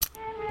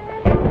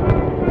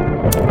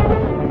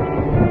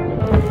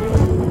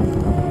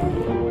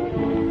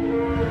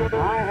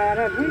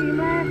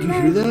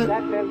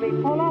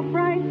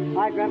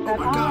Oh my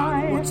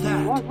God, what's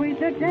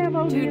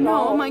that? Dude,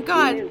 no, oh my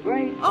God.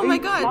 Oh my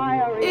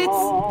God.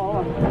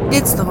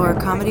 It's the Horror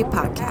Comedy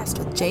Podcast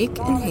with Jake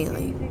and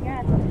Haley.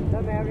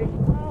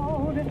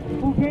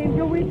 Who came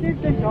to witness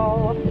the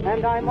show,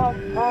 and I must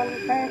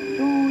confess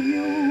to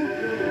you,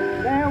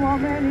 there were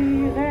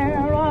many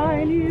there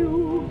I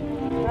knew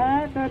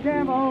at the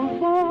devil's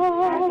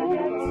ball.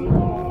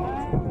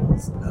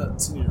 It's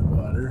nuts in your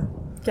water.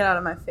 Get out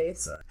of my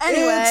face. Sorry.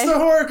 Anyway. It's the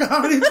Horror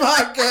Comedy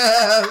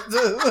Podcast.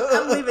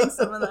 I'm leaving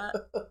some of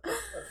that.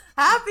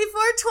 Happy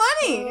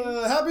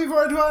 420! Happy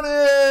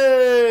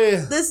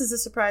 420! This is a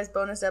surprise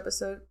bonus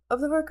episode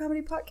of the Horror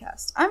Comedy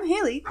Podcast. I'm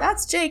Haley,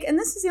 that's Jake, and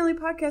this is the only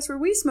podcast where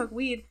we smoke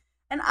weed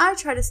and I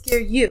try to scare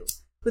you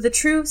with a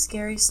true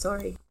scary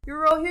story.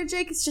 Your role here,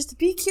 Jake, is just to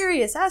be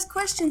curious, ask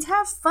questions,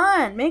 have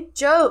fun, make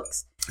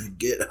jokes. And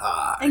get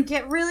high. And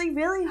get really,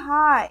 really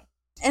high.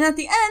 And at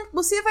the end,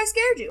 we'll see if I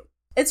scared you.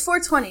 It's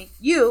 420.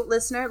 You,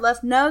 listener,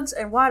 left nugs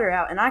and water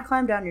out, and I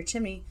climbed down your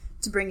chimney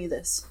to bring you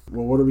this.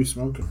 Well, what are we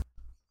smoking?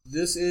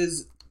 This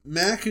is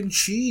mac and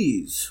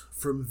cheese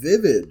from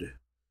Vivid.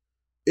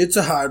 It's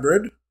a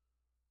hybrid.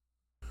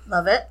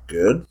 Love it.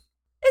 Good.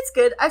 It's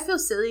good. I feel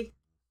silly.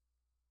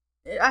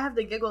 I have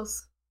the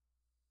giggles.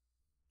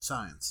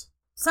 Science,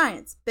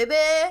 baby.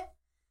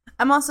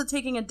 I'm also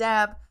taking a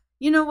dab.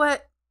 You know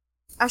what?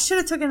 I should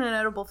have taken an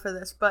edible for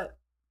this, but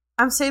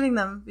I'm saving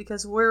them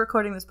because we're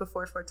recording this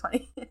before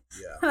 420.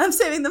 Yeah. And I'm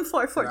saving them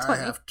for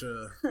 420.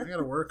 I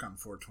gotta work on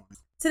 420.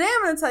 Today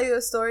I'm going to tell you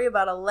a story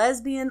about a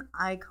lesbian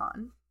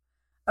icon.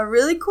 A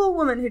really cool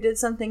woman who did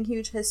something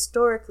huge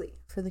historically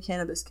for the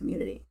cannabis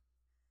community.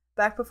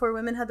 Back before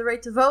women had the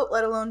right to vote,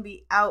 let alone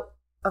be out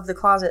of the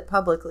closet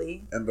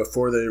publicly. And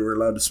before they were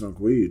allowed to smoke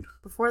weed.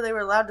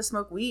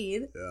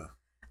 Yeah.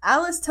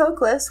 Alice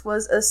Toklas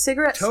was a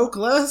cigarette...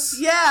 Toklas?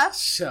 Yeah.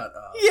 Shut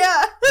up.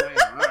 Yeah.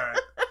 Damn, all right.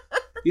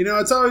 You know,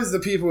 it's always the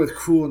people with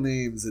cool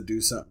names that do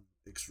something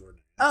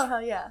extraordinary. Oh,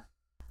 hell yeah.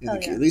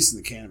 At least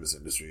in the cannabis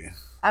industry.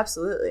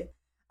 Absolutely.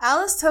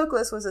 Alice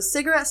Toklas was a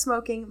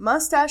cigarette-smoking,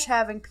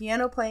 mustache-having,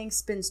 piano-playing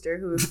spinster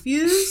who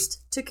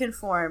refused to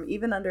conform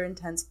even under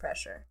intense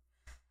pressure.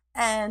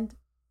 And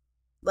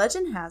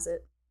legend has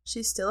it,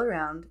 she's still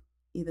around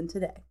even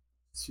today.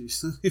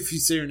 If you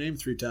say her name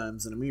 3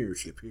 times in a mirror,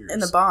 she appears. In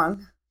the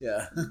bong.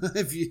 Yeah.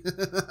 She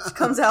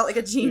comes out like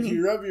a genie. If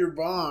you rub your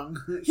bong,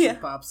 she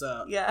pops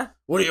out. Yeah.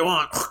 What do you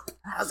want?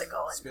 How's it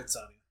going? Spits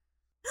on you.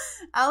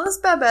 Alice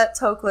Babette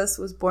Toklas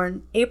was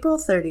born April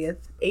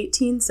 30th,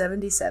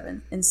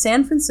 1877 in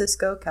San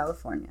Francisco,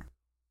 California.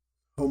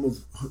 Home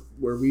of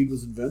where weed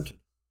was invented.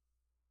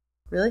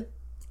 Really?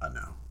 I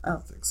know. Oh. I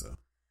don't think so.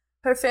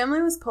 Her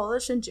family was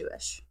Polish and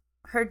Jewish.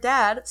 Her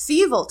dad,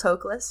 Fievel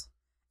Toklas,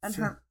 and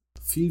her...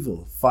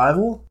 Fievel?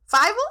 Fievel?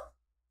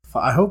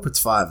 I hope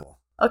it's Fievel.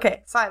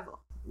 Okay, Fievel.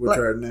 Which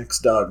our next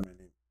dog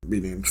may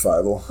be named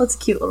Fievel. That's a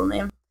cute little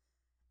name.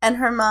 And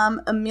her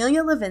mom,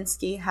 Amelia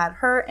Levinsky, had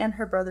her and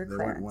her brother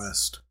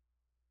Clarence.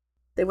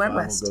 They went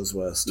west. Fievel goes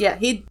west. Yeah,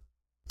 he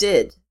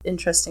did,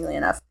 interestingly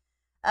enough.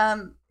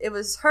 It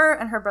was her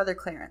and her brother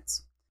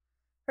Clarence.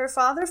 Her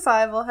father,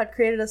 Fievel, had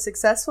created a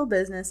successful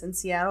business in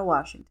Seattle,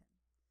 Washington.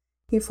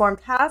 He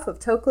formed half of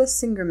Toklas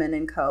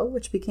Singerman & Co.,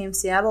 which became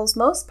Seattle's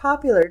most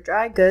popular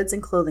dry goods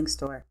and clothing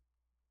store.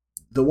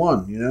 The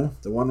one,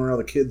 the one where all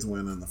the kids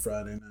went on the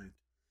Friday night.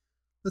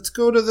 Let's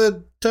go to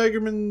the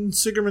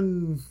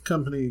Singerman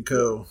Company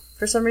Co.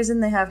 For some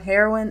reason, they have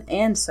heroin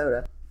and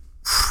soda.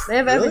 They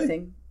have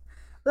everything.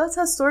 Well, that's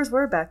how stores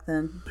were back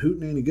then.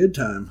 Hootin' ain't a good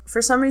time.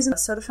 For some reason,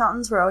 soda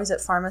fountains were always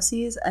at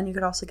pharmacies, and you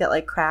could also get,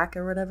 like, crack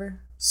or whatever.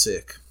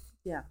 Sick.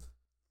 Yeah.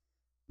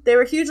 They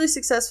were hugely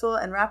successful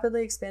and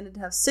rapidly expanded to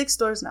have 6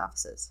 stores and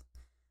offices.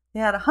 They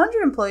had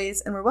 100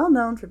 employees and were well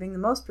known for being the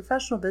most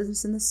professional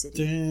business in the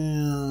city.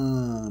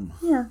 Damn.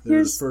 Yeah. They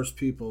were the first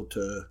people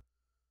to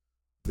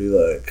be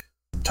like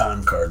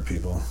time card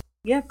people.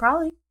 Yeah,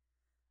 probably.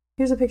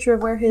 Here's a picture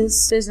of where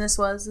his business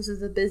was. This is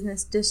the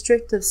business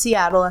district of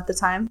Seattle at the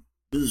time.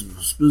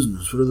 Business.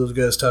 What are those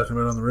guys talking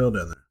about on the rail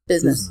down there?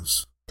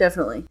 Business.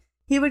 Definitely.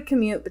 He would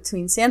commute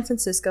between San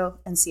Francisco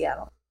and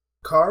Seattle.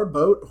 Car,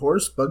 boat,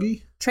 horse,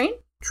 buggy? Train.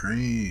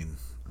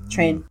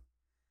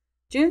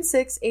 June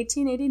 6,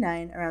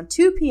 1889, around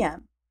 2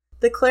 p.m.,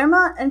 the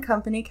Claremont and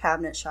Company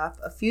cabinet shop,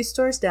 a few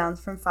stores down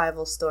from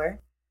Fievel's store.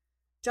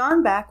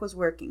 John Back was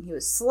working. He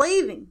was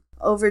slaving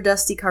over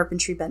dusty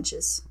carpentry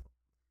benches.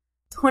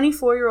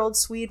 24-year-old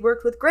Swede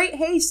worked with great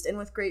haste and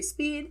with great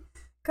speed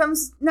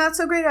comes not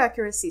so great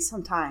accuracy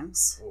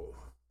sometimes. Oh.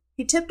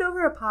 He tipped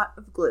over a pot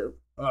of glue.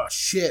 Oh,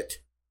 shit.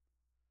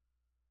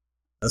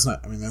 That's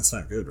not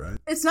good, right?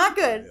 It's not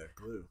good. Yeah,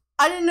 glue.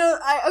 I didn't know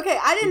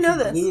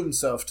this. He glued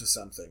himself to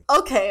something.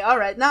 Okay, all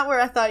right. Not where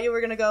I thought you were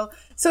going to go.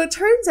 So it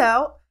turns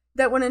out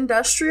that when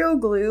industrial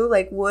glue,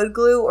 like wood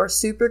glue or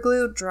super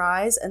glue,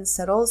 dries and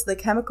settles, the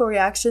chemical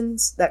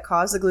reactions that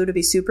cause the glue to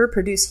be super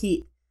produce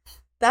heat.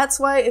 That's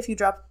why if you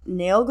drop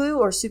nail glue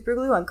or super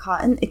glue on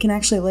cotton, it can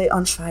actually light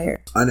on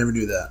fire. I never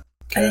knew that.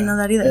 Okay. I didn't know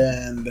that either.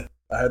 And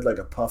I had like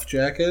a puff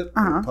jacket,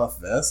 a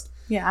puff vest.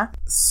 Yeah.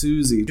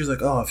 Susie, she was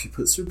like, oh, if you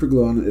put super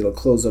glue on it, it'll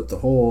close up the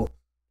hole.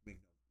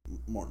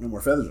 no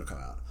more feathers will come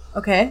out.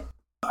 Okay.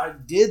 I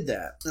did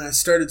that, and I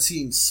started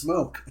seeing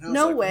smoke. And I was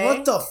No like, way.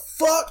 What the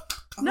fuck?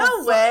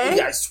 No way.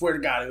 Yeah, I swear to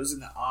God, it was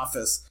in the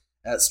office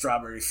at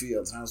Strawberry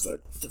Fields, and I was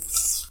like, what the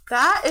fuck?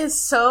 That is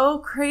so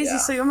crazy. Yeah.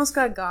 So you almost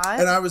got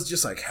And I was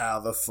just like, how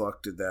the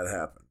fuck did that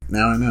happen?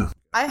 Now I know.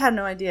 I had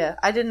no idea.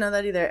 I didn't know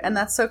that either. And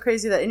that's so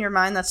crazy that in your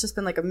mind, that's just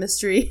been like a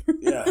mystery.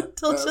 Yeah.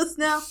 Till just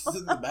now. It's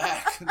in the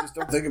back. Just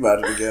don't think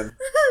about it again.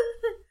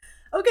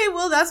 Okay,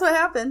 well, that's what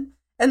happened.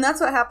 And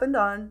that's what happened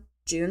on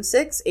June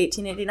 6,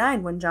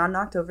 1889, when John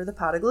knocked over the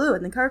pot of glue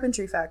in the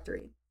carpentry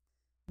factory.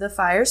 The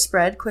fire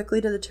spread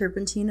quickly to the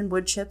turpentine and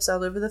wood chips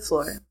all over the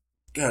floor.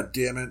 God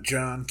damn it,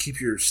 John.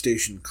 Keep your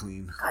station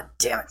clean. God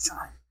damn it,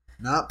 John.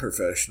 Not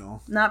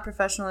professional. Not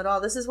professional at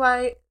all. This is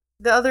why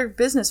the other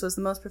business was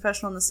the most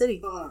professional in the city.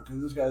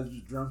 Because this guy's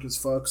just drunk as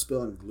fuck,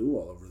 spilling glue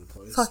all over the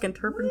place. Fucking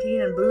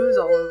turpentine and booze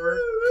all over.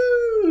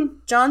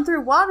 John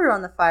threw water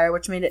on the fire,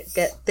 which made it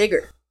get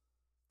bigger.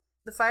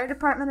 The fire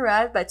department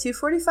arrived by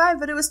 2:45,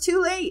 but it was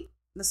too late.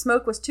 The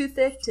smoke was too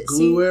thick to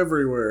see. Glue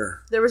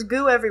everywhere. There was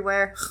goo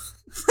everywhere.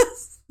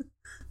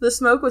 The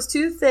smoke was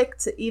too thick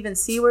to even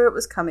see where it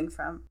was coming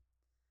from.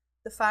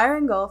 The fire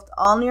engulfed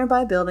all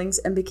nearby buildings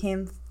and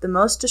became the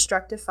most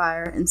destructive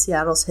fire in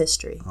Seattle's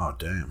history. Oh,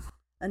 damn.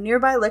 A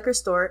nearby liquor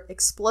store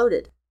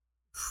exploded.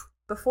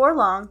 Before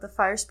long, the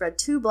fire spread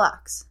 2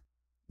 blocks.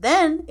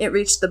 Then it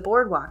reached the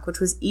boardwalk, which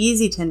was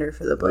easy tinder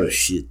for the blaze. Oh,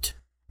 shit.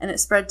 And it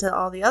spread to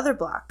all the other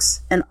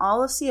blocks, and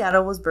all of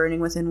Seattle was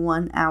burning within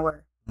 1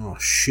 hour. Oh,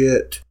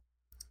 shit.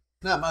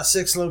 Not my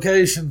 6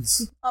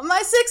 locations. On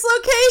my 6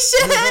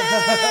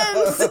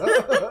 locations!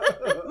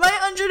 My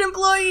 100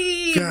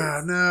 employees!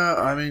 God, no.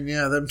 I mean,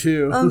 yeah, them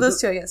too. Oh, those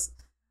 2, I guess.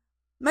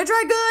 My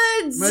dry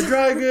goods! My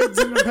dry goods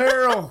and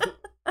apparel.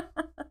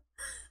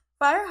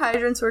 Fire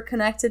hydrants were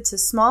connected to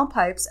small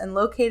pipes and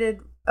located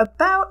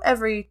about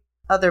every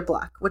other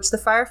block, which the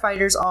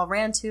firefighters all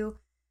ran to.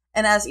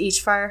 And as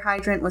each fire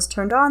hydrant was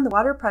turned on, the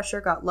water pressure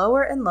got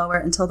lower and lower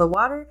until the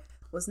water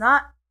was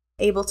not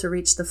able to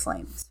reach the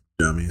flames.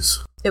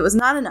 Dummies. It was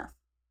not enough.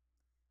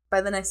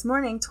 By the next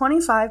morning,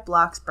 25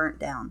 blocks burnt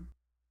down.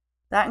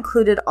 That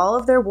included all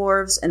of their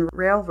wharves and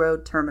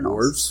railroad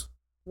terminals.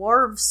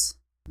 Wharves?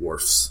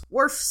 Wharves.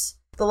 Wharfs.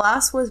 The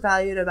loss was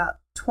valued at about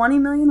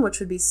 $20 million, which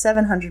would be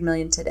 $700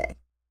 million today.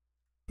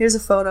 Here's a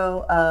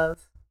photo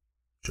of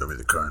Show me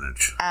the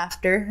carnage.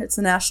 after. It's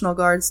the National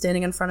Guard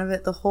standing in front of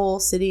it. The whole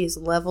city is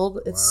leveled.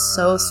 It's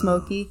so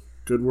smoky.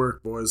 Good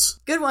work, boys.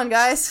 Good one,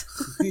 guys.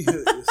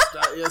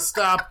 You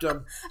stopped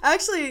them.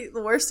 Actually,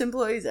 the worst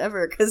employees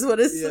ever, because what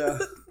is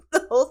the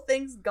whole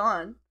thing's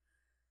gone.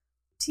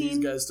 These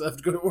guys still have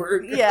to go to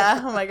work.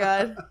 Yeah, oh my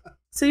god.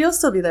 So you'll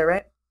still be there,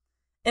 right?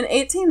 In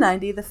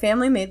 1890, the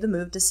family made the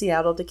move to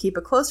Seattle to keep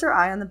a closer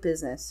eye on the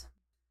business.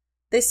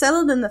 They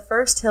settled in the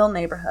First Hill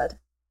neighborhood.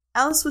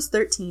 Alice was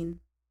 13.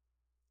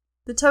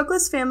 The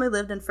Toklas family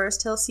lived in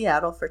First Hill,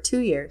 Seattle for 2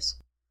 years.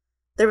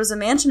 There was a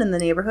mansion in the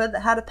neighborhood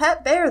that had a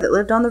pet bear that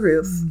lived on the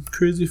roof.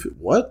 Crazy.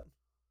 What?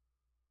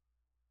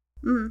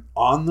 Mm.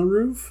 On the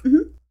roof?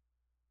 Mm-hmm.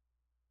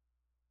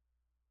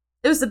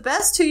 It was the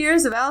best 2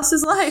 years of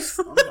Alice's life.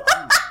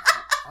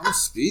 I'm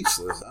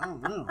speechless. I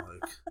don't know.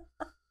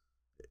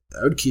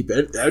 That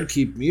would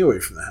keep me away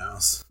from the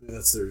house. Maybe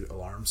that's their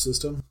alarm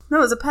system. No,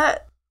 it was a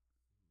pet.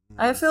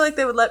 I feel like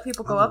they would let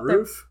people go up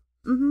there.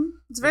 Mm-hmm.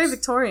 It's very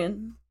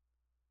Victorian.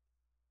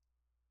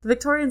 The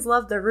Victorians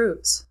loved their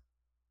roofs.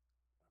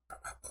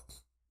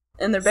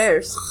 And their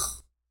bears.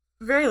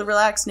 Very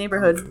relaxed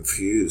neighborhood. I'm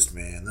confused,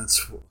 man.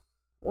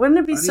 Wouldn't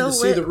it be I need so to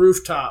see lit? the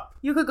rooftop.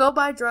 You could go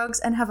buy drugs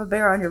and have a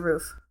bear on your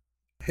roof.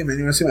 Hey, man,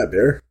 you want to see my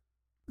bear?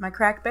 My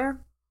crack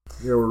bear?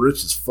 Yeah, we're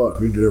rich as fuck.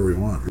 We can do whatever we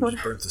want. We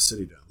just burnt the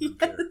city down.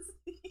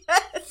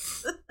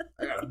 Yes.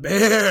 I got a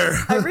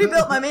bear. I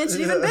rebuilt my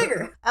mansion even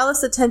bigger.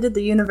 Alice attended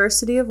the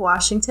University of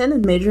Washington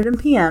and majored in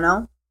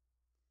piano.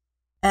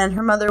 And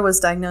her mother was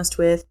diagnosed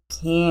with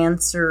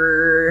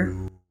cancer.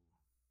 Ooh.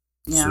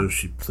 Yeah. So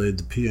she played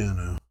the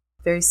piano.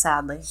 Very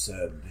sadly.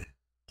 Sadly.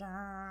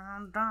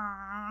 Dun,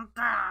 dun,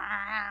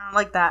 dun,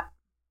 like that.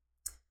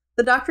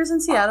 The doctors in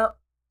Seattle...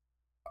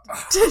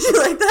 Did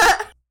you like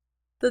that?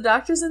 The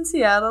doctors in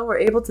Seattle were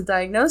able to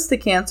diagnose the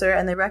cancer,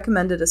 and they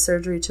recommended a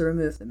surgery to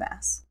remove the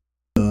mass.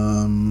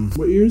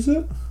 What year is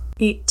it?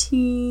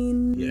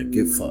 18... Yeah,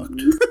 get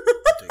fucked.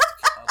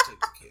 I'll take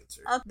the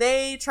cancer.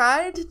 They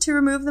tried to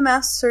remove the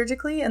mass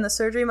surgically, and the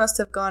surgery must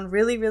have gone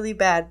really, really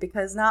bad,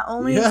 because not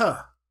only...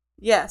 Yeah.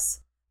 Yes,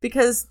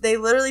 because they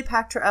literally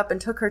packed her up and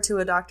took her to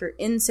a doctor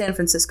in San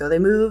Francisco. They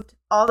moved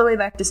all the way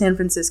back to San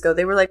Francisco.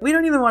 They were like, we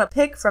don't even want to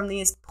pick from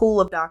these pool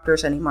of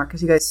doctors anymore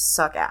because you guys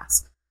suck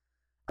ass.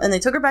 And they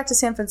took her back to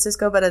San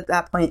Francisco, but at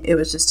that point, it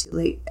was just too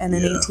late. And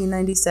in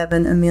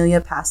 1897,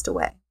 Amelia passed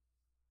away.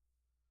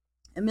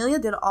 Amelia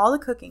did all the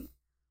cooking,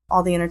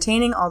 all the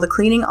entertaining, all the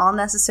cleaning, all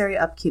necessary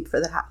upkeep for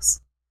the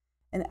house.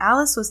 And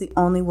Alice was the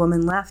only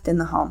woman left in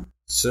the home.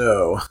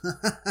 So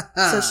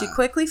she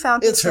quickly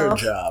found herself...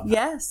 It's her job.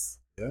 Yes.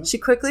 Yeah. She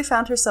quickly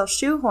found herself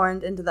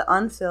shoehorned into the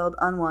unfilled,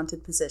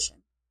 unwanted position.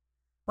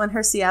 When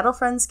her Seattle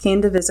friends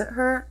came to visit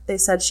her, they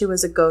said she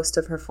was a ghost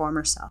of her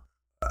former self.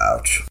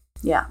 Ouch.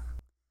 Yeah.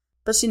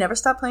 But she never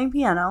stopped playing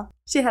piano.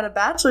 She had a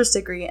bachelor's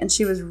degree, and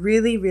she was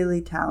really,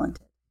 really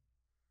talented.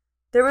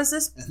 There was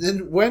this... And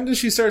then when did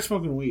she start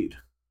smoking weed?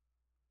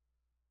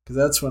 Because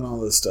that's when all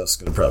this stuff's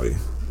going to probably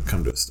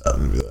come to a stop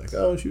and be like,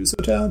 oh, she was so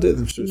talented.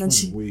 And she started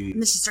smoking weed.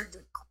 And then she started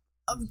doing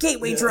a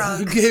gateway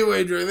drug.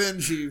 Gateway drug.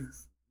 Then she...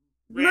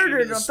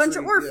 murdered a bunch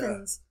of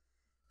orphans. Yeah.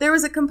 There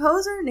was a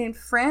composer named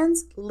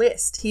Franz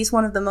Liszt. He's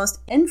one of the most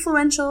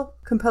influential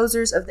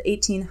composers of the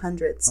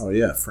 1800s. Oh,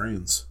 yeah,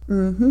 Franz.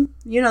 Mm-hmm.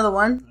 You know the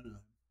one?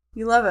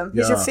 You love him.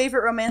 He's your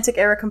favorite romantic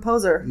era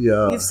composer.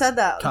 Yeah. You've said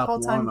that Top the whole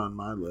time. one on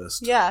my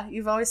list. Yeah,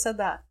 you've always said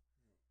that.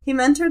 He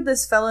mentored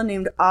this fellow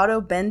named Otto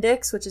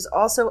Bendix, which is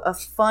also a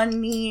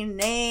funny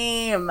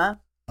name.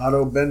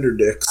 Otto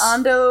Benderdix.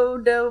 Otto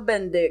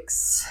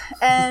Bendix.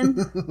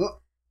 And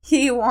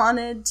he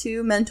wanted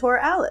to mentor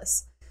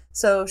Alice.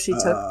 So she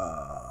took...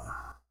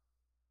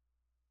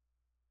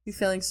 You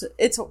feeling...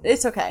 It's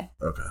okay.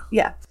 Okay.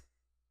 Yeah.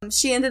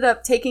 She ended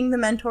up taking the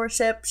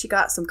mentorship. She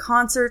got some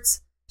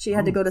concerts. She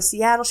had to go to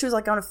Seattle. She was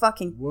like on a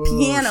fucking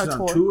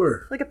piano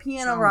tour. Like a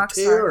piano rock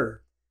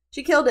star.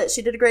 She killed it.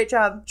 She did a great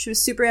job. She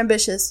was super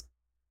ambitious.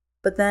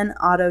 But then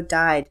Otto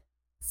died.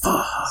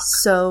 Fuck.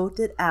 So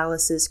did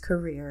Alice's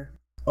career.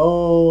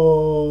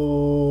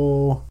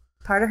 Oh.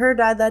 Part of her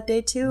died that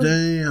day too.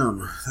 Damn.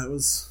 That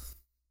was...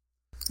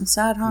 It's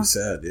sad, huh? Pretty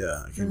sad,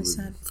 yeah. I can't really believe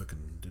sad. you fucking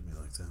did me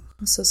like that.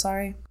 I'm so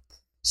sorry.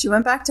 She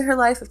went back to her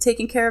life of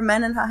taking care of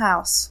men in her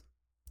house.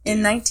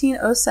 In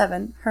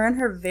 1907, her and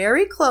her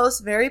very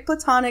close, very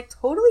platonic,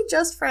 totally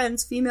just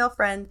friends, female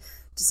friend,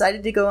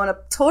 decided to go on a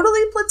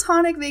totally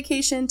platonic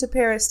vacation to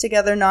Paris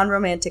together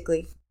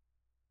non-romantically.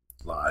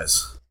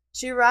 Lies.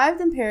 She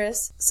arrived in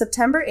Paris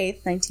September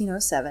 8th,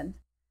 1907,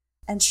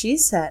 and she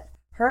set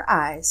her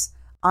eyes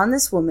on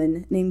this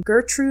woman named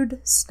Gertrude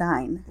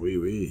Stein. Oui,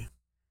 oui.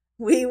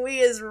 Oui, oui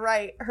is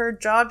right. Her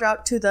jaw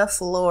dropped to the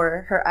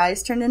floor. Her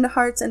eyes turned into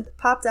hearts and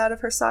popped out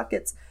of her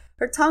sockets.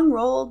 Her tongue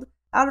rolled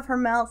out of her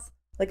mouth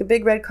like a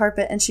big red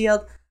carpet, and she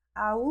yelled,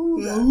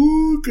 "Auga!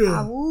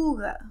 Auga!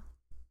 Auga!"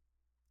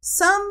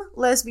 Some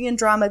lesbian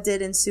drama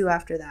did ensue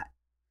after that.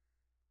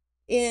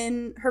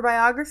 In her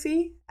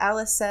biography,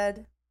 Alice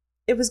said,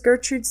 "It was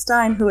Gertrude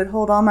Stein who would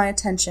hold all my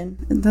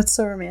attention." And that's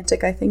so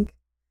romantic, I think.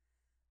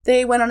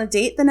 They went on a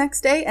date the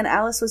next day, and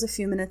Alice was a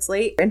few minutes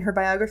late. In her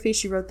biography,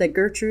 she wrote that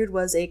Gertrude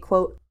was a,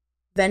 quote,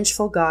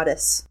 vengeful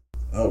goddess.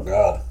 Oh,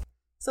 God.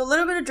 So a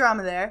little bit of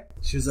drama there.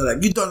 She was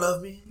like, you don't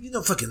love me? You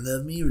don't fucking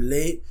love me? You're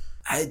late.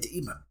 I had to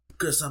eat my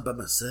croissant by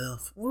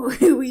myself. Oui,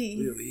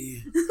 oui.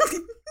 Oui.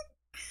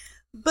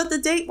 But the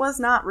date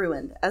was not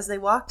ruined. As they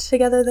walked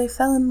together, they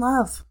fell in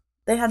love.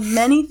 They had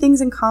many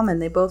things in common.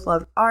 They both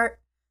loved art.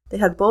 They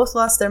had both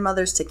lost their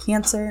mothers to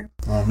cancer.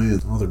 Oh,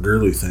 man. All the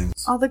girly things.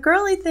 All the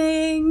girly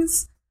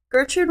things.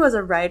 Gertrude was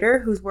a writer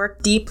whose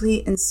work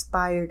deeply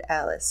inspired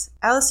Alice.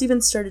 Alice even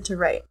started to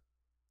write.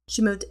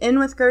 She moved in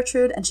with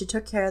Gertrude, and she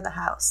took care of the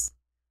house.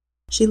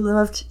 She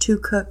loved to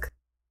cook.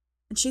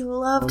 And she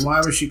loved... Well,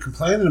 why was she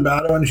complaining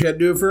about it when she had to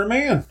do it for a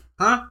man?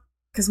 Huh?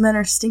 Because men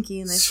are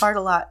stinky and they fart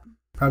a lot.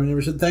 Probably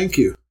never said thank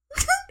you.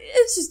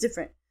 It's just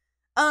different.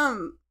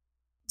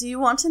 Do you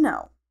want to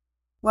know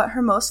what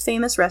her most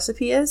famous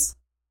recipe is?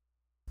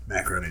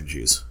 Macaroni and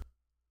cheese.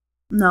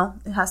 No,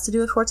 it has to do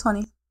with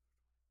 420.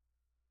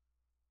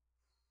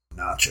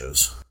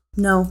 Nachos.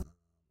 No.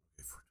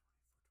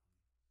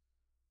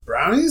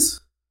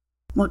 Brownies?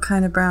 What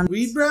kind of brownies?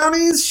 Weed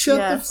brownies? Shut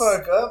Yes. the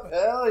fuck up.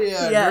 Hell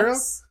yeah, Yes.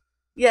 girl.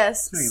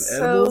 Yes.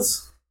 Edibles?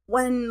 So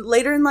when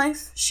later in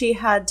life she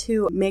had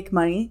to make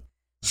money,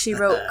 she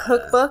wrote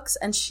cookbooks,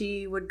 and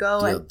she would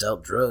go and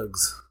dealt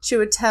drugs. she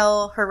would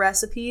tell her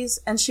recipes,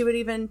 and she would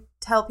even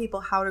tell people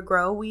how to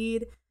grow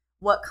weed,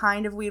 what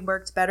kind of weed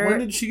worked better. When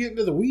did she get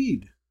into the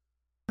weed?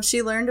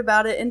 She learned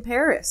about it in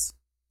Paris,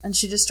 and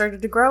she just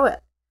started to grow it.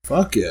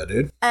 Fuck yeah,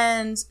 dude.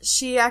 And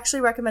she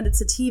actually recommended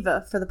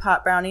sativa for the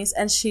pot brownies,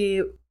 and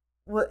she,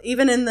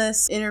 even in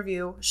this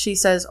interview, she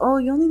says, "Oh,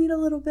 you only need a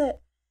little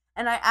bit."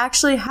 And I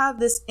actually have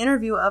this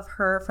interview of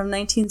her from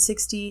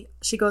 1960.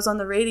 She goes on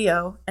the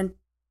radio and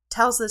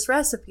tells this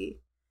recipe.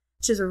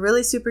 She has a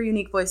really super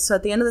unique voice. So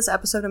at the end of this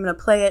episode, I'm going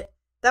to play it.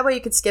 That way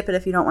you could skip it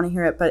if you don't want to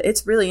hear it, but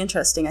it's really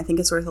interesting. I think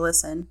it's worth a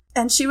listen.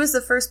 And she was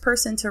the first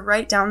person to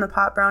write down the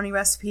pot brownie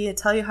recipe and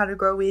tell you how to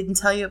grow weed and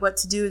tell you what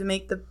to do to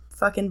make the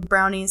fucking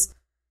brownies.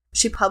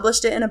 She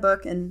published it in a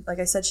book, and like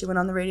I said, she went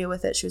on the radio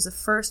with it. She was the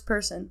first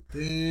person.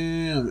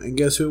 Damn. And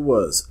guess who it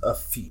was? A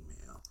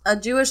female. A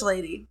Jewish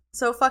lady.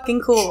 So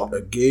fucking cool.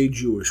 A gay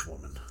Jewish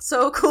woman.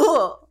 So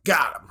cool.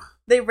 Got him.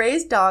 They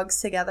raised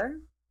dogs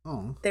together.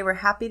 Oh. They were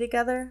happy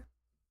together.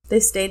 They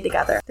stayed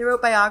together. They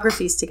wrote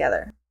biographies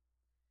together.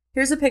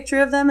 Here's a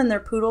picture of them in their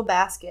poodle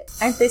basket.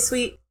 Aren't they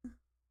sweet?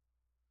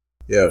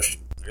 Yeah, she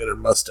got her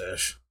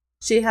mustache.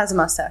 She has a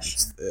mustache.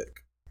 It's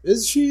thick.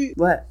 Is she?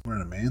 What?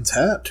 Wearing a man's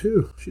hat,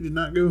 too. She did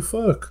not give a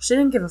fuck. She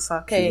didn't give a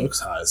fuck. She Hey,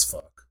 looks high as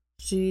fuck.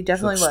 she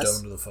definitely she looks was.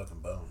 stoned to the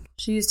fucking bone.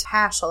 She used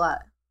hash a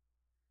lot.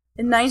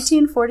 In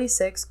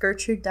 1946,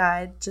 Gertrude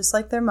died, just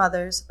like their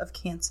mothers, of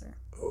cancer.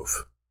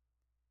 Oof.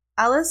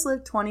 Alice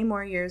lived 20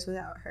 more years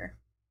without her.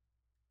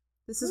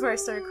 This is where I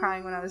started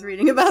crying when I was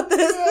reading about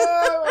this.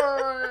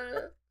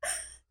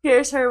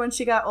 Here's her when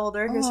she got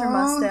older. Here's her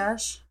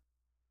mustache.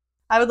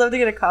 I would love to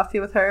get a coffee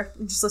with her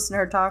and just listen to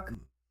her talk.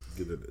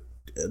 Get an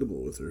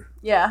edible with her.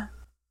 Yeah.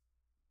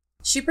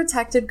 She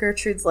protected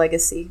Gertrude's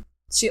legacy.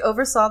 She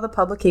oversaw the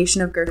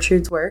publication of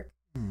Gertrude's work.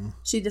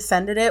 She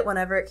defended it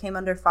whenever it came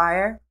under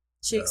fire.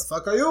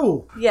 Fuck are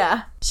you?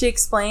 Yeah. She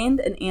explained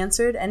and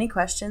answered any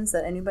questions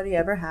that anybody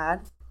ever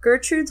had.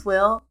 Gertrude's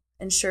will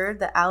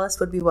ensured that Alice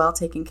would be well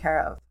taken care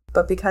of.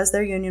 But because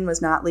their union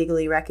was not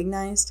legally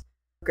recognized,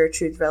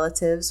 Gertrude's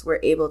relatives were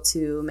able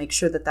to make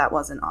sure that that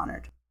wasn't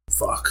honored.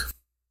 Fuck.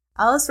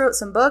 Alice wrote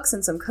some books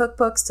and some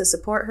cookbooks to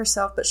support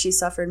herself, but she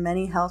suffered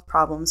many health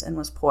problems and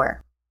was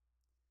poor.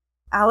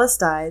 Alice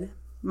died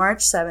March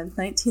 7th,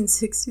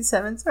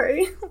 1967.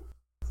 Sorry.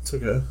 It's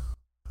okay.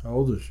 How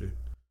old is she?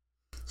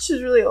 She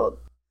was really old.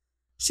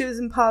 She was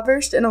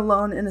impoverished and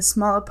alone in a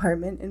small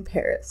apartment in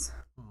Paris.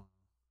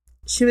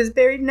 She was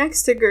buried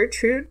next to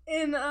Gertrude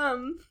in,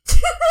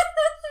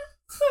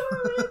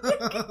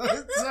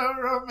 It's so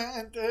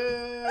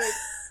romantic.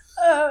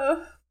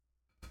 Oh.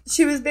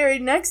 She was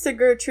buried next to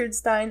Gertrude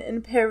Stein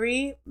in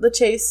Père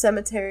Lachaise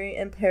Cemetery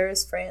in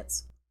Paris,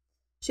 France.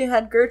 She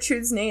had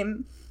Gertrude's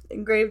name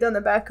engraved on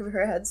the back of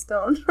her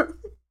headstone.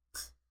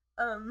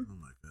 Oh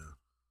my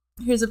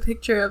god. Here's a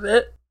picture of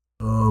it.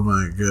 Oh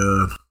my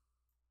god.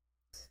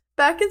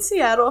 Back in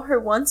Seattle, her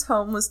once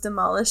home was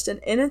demolished, and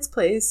in its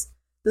place,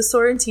 the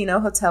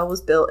Sorrentino Hotel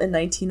was built in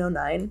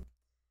 1909.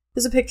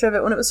 Here's a picture of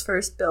it when it was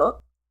first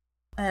built.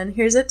 And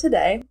here's it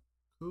today.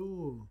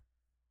 Cool.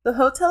 The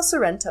Hotel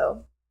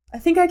Sorrento. I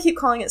think I keep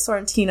calling it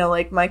Sorrentino,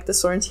 like Mike the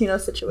Sorrentino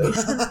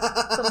situation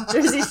from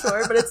Jersey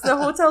Shore, but it's the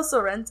Hotel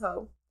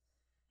Sorrento.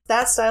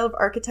 That style of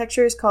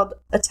architecture is called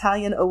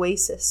Italian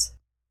Oasis.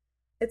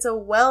 It's a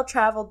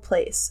well-traveled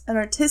place, an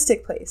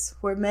artistic place,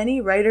 where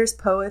many writers,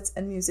 poets,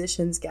 and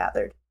musicians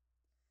gathered.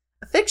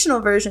 A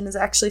fictional version is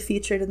actually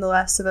featured in The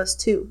Last of Us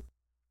 2.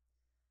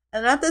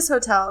 And at this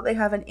hotel, they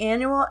have an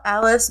annual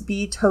Alice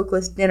B.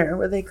 Toklas dinner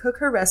where they cook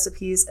her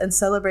recipes and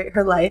celebrate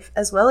her life,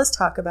 as well as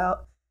talk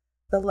about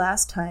the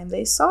last time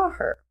they saw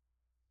her.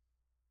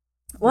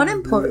 One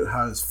employee...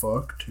 High as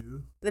fuck,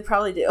 too. They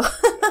probably do.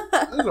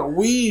 There's a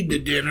weed to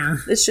dinner.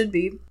 This should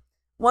be.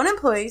 One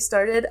employee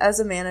started as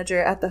a manager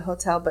at the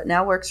hotel, but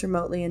now works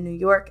remotely in New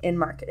York in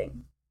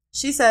marketing.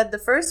 She said, "The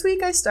first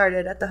week I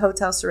started at the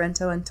Hotel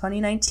Sorrento in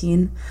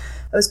 2019,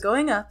 I was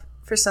going up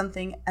for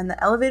something and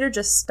the elevator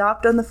just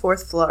stopped on the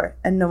 4th floor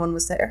and no one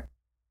was there.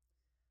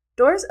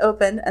 Doors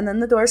opened and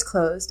then the doors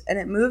closed and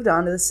it moved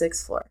on to the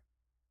 6th floor.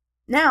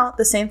 Now,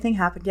 the same thing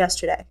happened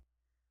yesterday.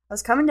 I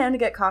was coming down to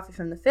get coffee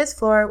from the 5th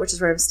floor, which is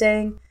where I'm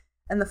staying,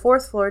 and the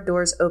 4th floor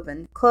doors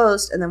opened,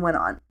 closed, and then went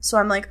on. So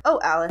I'm like,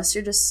 oh, Alice,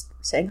 you're just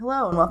saying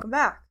hello and welcome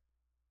back.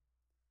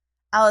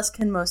 Alice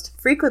can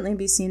most frequently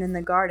be seen in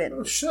the garden.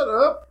 Oh, shut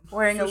up.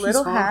 Wearing so a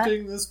little she's hat.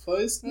 haunting this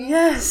place now?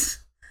 Yes.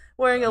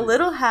 Wearing a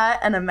little hat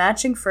and a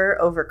matching fur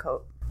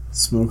overcoat.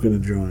 Smoking a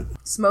joint.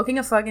 Smoking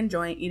a fucking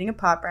joint, eating a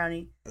pot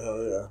brownie.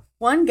 Oh, yeah.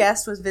 One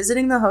guest was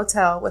visiting the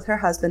hotel with her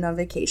husband on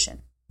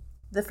vacation.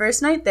 The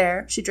first night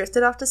there, she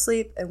drifted off to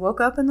sleep and woke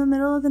up in the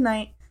middle of the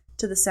night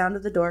to the sound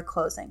of the door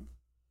closing.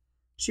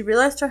 She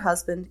realized her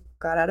husband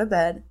got out of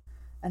bed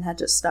and had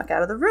just snuck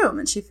out of the room,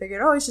 and she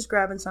figured, oh, he's just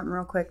grabbing something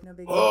real quick, no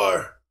big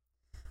deal.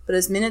 But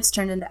as minutes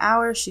turned into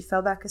hours, she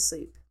fell back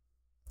asleep.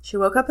 She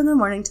woke up in the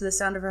morning to the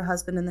sound of her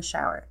husband in the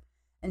shower,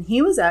 and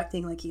he was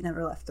acting like he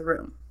never left the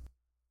room.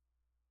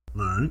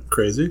 Alright,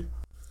 crazy.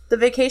 The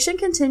vacation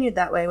continued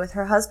that way, with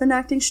her husband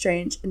acting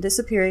strange and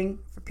disappearing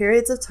for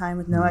periods of time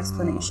with no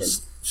explanation.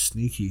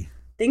 Sneaky.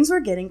 Things were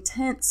getting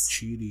tense.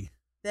 Cheaty.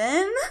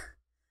 Then,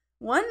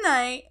 one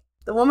night,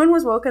 the woman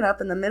was woken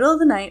up in the middle of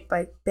the night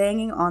by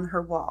banging on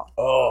her wall.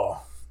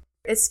 Oh.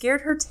 It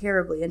scared her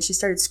terribly, and she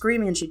started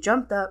screaming, and she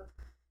jumped up.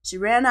 She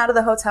ran out of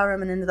the hotel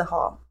room and into the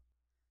hall.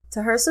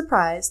 To her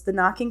surprise, the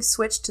knocking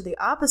switched to the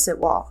opposite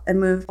wall and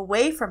moved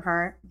away from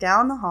her,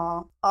 down the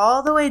hall,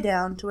 all the way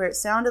down to where it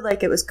sounded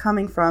like it was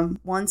coming from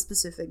one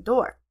specific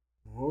door.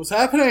 What was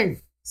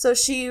happening? So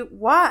she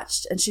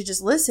watched, and she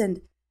just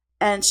listened,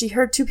 and she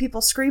heard two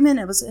people screaming.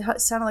 It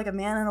sounded like a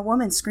man and a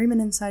woman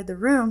screaming inside the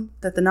room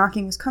that the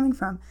knocking was coming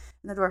from.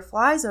 And the door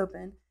flies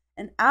open,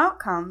 and out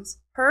comes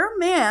her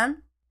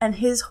man and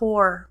his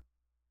whore.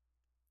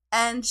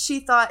 And she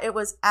thought it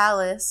was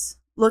Alice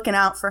looking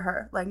out for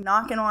her, like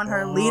knocking on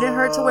her, leading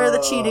her to where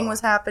the cheating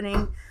was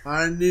happening.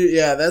 I knew,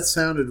 yeah, that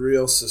sounded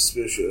real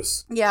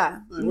suspicious.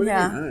 Yeah. Like, what do you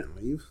mean? I didn't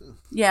leave.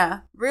 Yeah,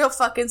 real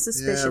fucking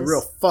suspicious. Yeah,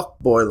 real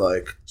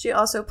fuckboy-like. She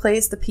also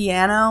plays the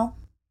piano,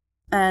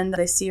 and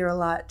I see her a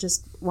lot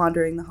just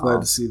wandering the hall.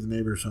 Glad to see the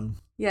neighbors home.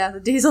 Yeah, the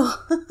diesel.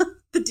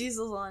 The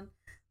diesel's on.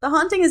 The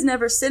haunting is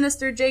never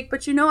sinister, Jake,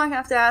 but you know I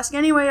have to ask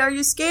anyway, are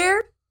you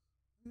scared?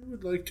 I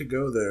would like to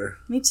go there.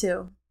 Me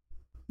too.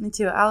 Me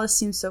too. Alice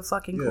seems so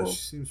fucking cool. Yeah, she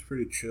seems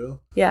pretty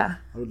chill. Yeah.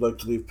 I would like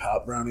to leave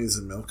pot brownies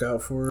and milk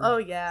out for her. Oh,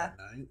 yeah.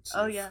 At night.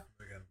 Oh, yeah.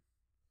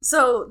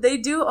 So they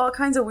do all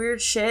kinds of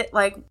weird shit.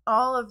 Like,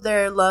 all of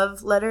their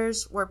love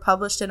letters were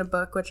published in a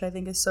book, which I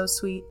think is so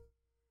sweet.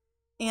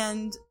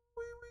 And,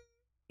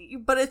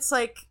 but it's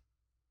like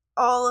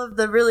all of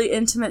the really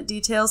intimate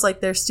details,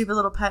 like their stupid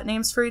little pet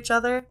names for each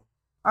other,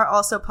 are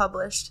also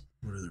published.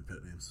 What are their pet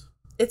names?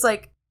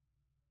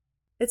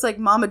 It's like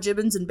Mama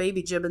Jibbins and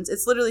Baby Jibbins.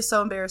 It's literally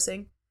so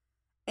embarrassing.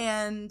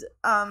 And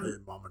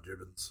Mama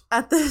Jibbins.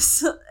 At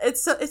this,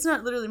 it's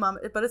not literally Mama,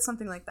 but it's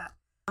something like that.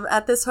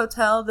 At this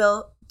hotel,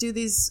 they'll do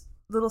these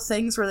little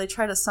things where they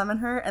try to summon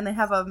her, and they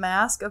have a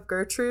mask of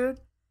Gertrude,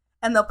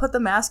 and they'll put the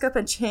mask up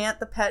and chant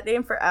the pet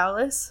name for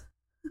Alice.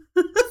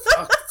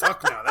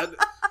 Fuck no.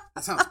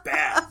 That sounds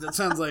bad. That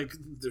sounds like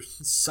they're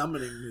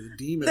summoning the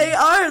demon. They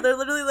are. They're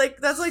literally like,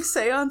 that's like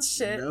seance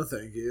shit. No,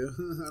 thank you.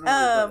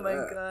 Oh my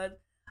god.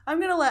 I'm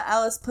going to let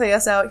Alice play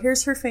us out.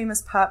 Here's her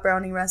famous pot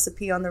brownie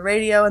recipe on the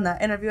radio in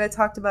that interview I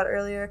talked about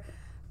earlier.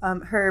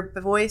 Her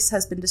voice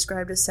has been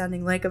described as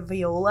sounding like a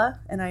viola,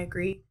 and I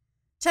agree.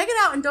 Check it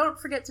out, and don't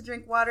forget to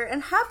drink water,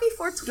 and happy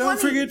 420. Don't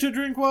forget to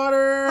drink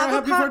water. Have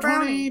happy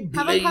 420.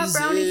 Have a pot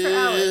brownie for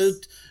Alice.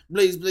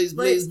 Blaze, blaze,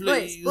 blaze,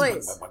 blaze.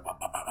 Blaze.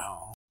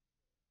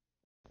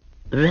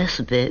 The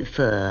recipe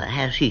for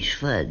hashish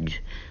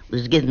fudge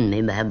was given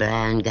me by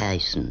Brian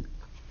Geisen,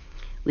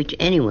 which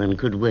anyone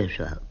could whip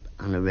up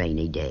on a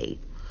rainy day.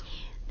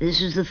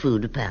 This is the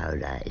food of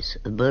paradise,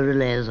 of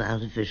Baudelaire's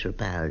artificial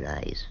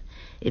paradise.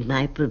 It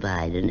might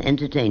provide an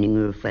entertaining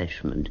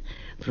refreshment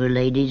for a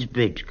ladies'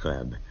 bridge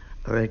club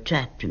or a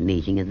chapter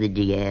meeting of the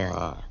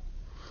DAR.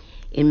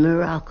 In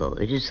Morocco,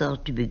 it is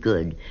thought to be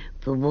good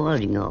for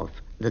warding off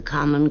the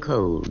common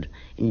cold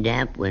in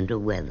damp winter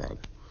weather,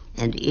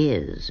 and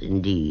is,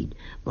 indeed,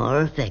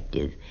 more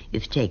effective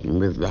if taken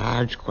with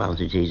large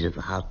quantities of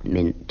hot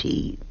mint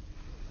tea.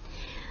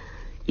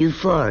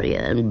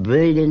 Euphoria and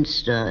brilliant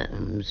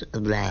storms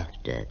of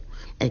laughter,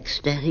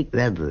 ecstatic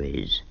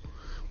reveries,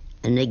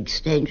 an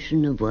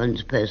extension of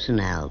one's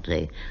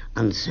personality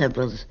on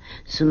several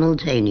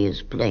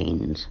simultaneous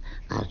planes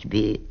are to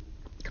be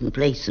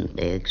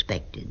complacently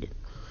expected.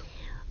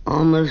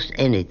 Almost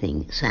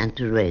anything Saint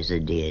Teresa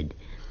did,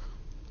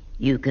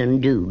 you can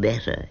do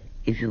better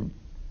if you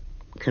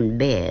can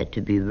bear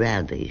to be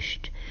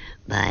ravished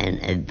by an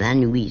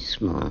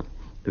évanouissement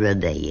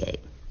réveillé.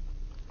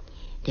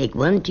 Take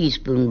 1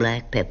 teaspoon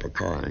black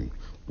peppercorn,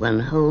 1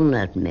 whole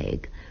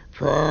nutmeg,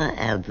 4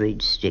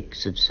 average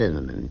sticks of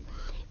cinnamon,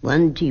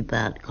 1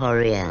 teapot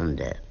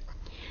coriander.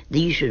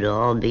 These should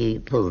all be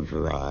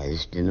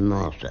pulverized in a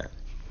mortar.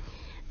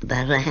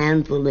 About a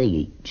handful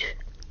each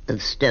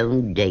of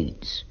stoned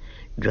dates,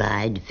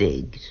 dried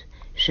figs,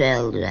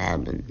 shelled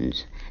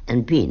almonds,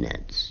 and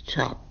peanuts.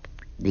 Chop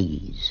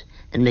these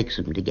and mix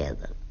them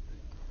together.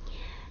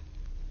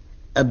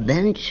 A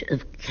bunch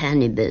of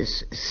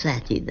cannabis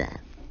sativa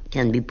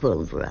can be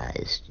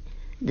pulverized.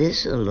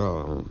 This,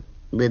 along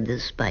with the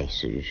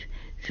spices,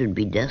 should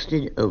be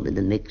dusted over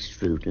the mixed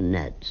fruit and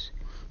nuts,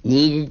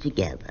 kneaded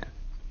together.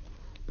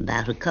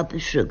 About a cup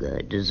of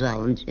sugar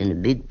dissolved in a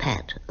big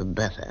pat of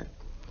butter,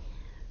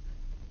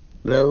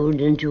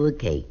 rolled into a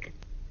cake,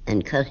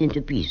 and cut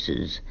into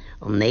pieces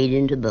or made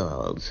into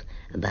balls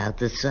about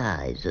the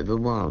size of a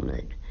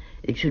walnut.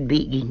 It should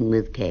be eaten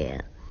with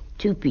care.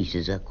 2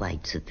 pieces are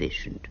quite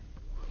sufficient.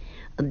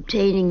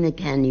 Obtaining the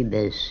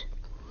cannabis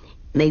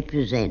may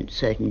present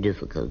certain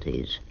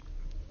difficulties,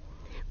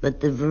 but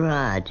the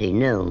variety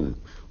known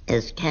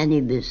as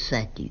cannabis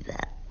sativa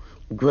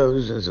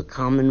grows as a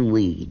common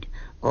weed,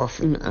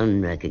 often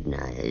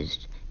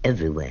unrecognized,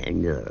 everywhere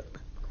in Europe,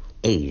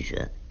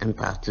 Asia, and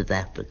parts of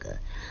Africa,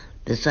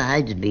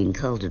 besides being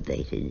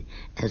cultivated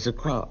as a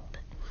crop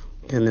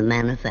for the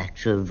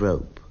manufacture of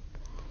rope.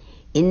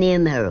 In the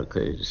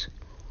Americas,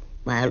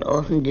 while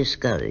often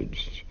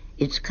discouraged,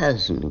 its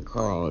cousin,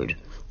 called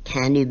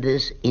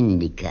Cannabis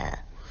indica,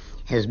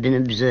 has been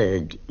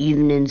observed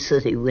even in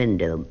city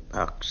window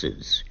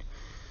boxes.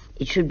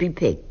 It should be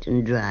picked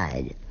and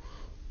dried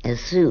as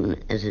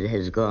soon as it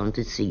has gone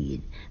to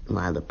seed and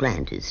while the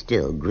plant is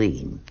still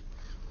green.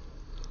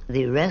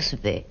 The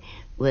recipe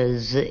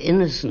was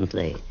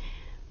innocently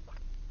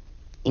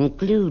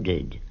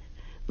included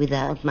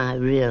without my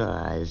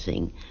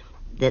realizing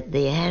that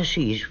the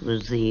hashish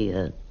was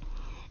the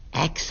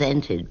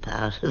accented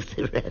part of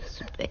the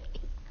recipe,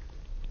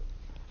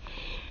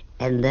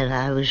 and that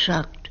I was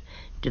shocked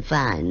to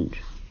find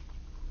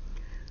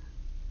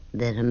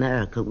that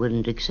America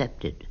wouldn't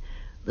accept it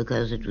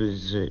because it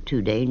was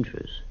too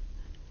dangerous.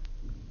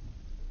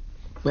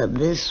 Well,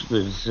 this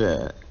was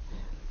an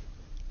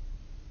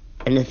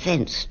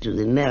offense to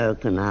the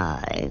American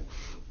eye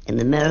and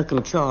the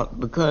American thought,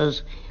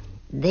 because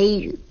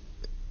they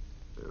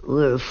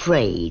were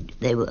afraid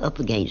they were up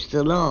against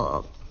the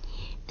law.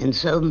 And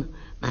so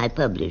my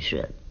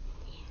publisher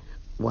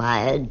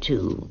wired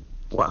to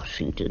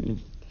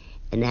Washington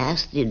and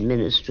asked the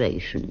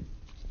administration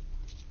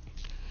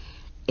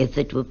if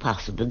it were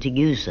possible to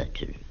use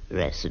such a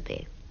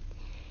recipe.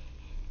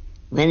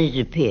 When it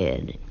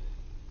appeared,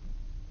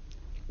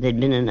 there'd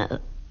been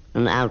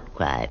an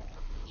outcry.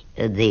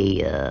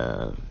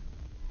 The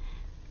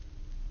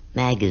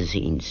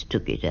magazines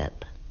took it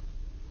up.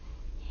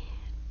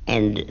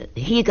 And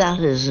he got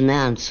as an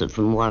answer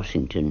from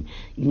Washington,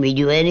 "You may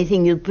do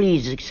anything you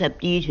please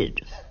except eat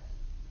it."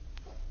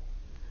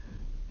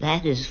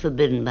 That is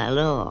forbidden by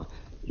law.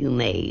 You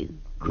may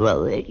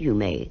grow it, you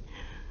may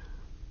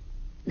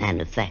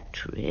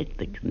manufacture it,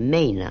 but you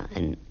may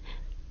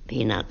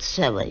not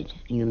sell it,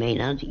 you may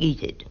not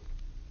eat it.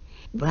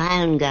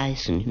 Brian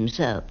Geisen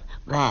himself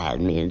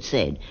wired me and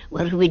said,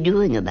 "What are we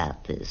doing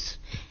about this?"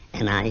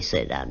 And I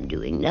said, "I'm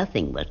doing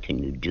nothing. What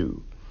can you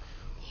do?"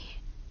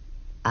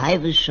 I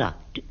was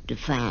shocked to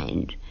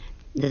find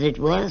that it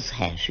was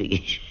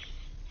hashish.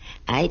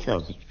 I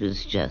thought it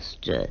was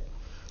just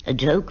a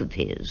joke of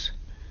his.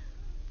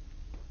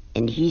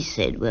 And he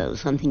said, well,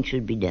 something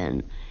should be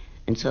done.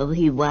 And so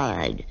he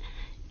wired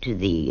to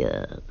the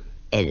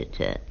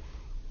editor,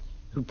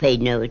 who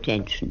paid no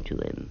attention to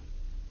him.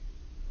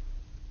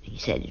 He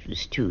said it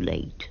was too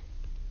late,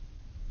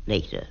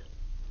 later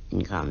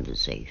in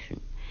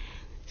conversation.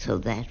 So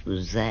that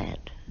was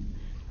that.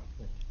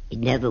 It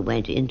never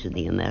went into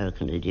the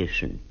American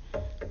edition.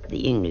 The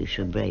English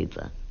are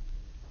braver.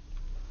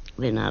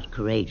 We're not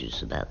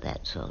courageous about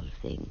that sort of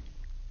thing.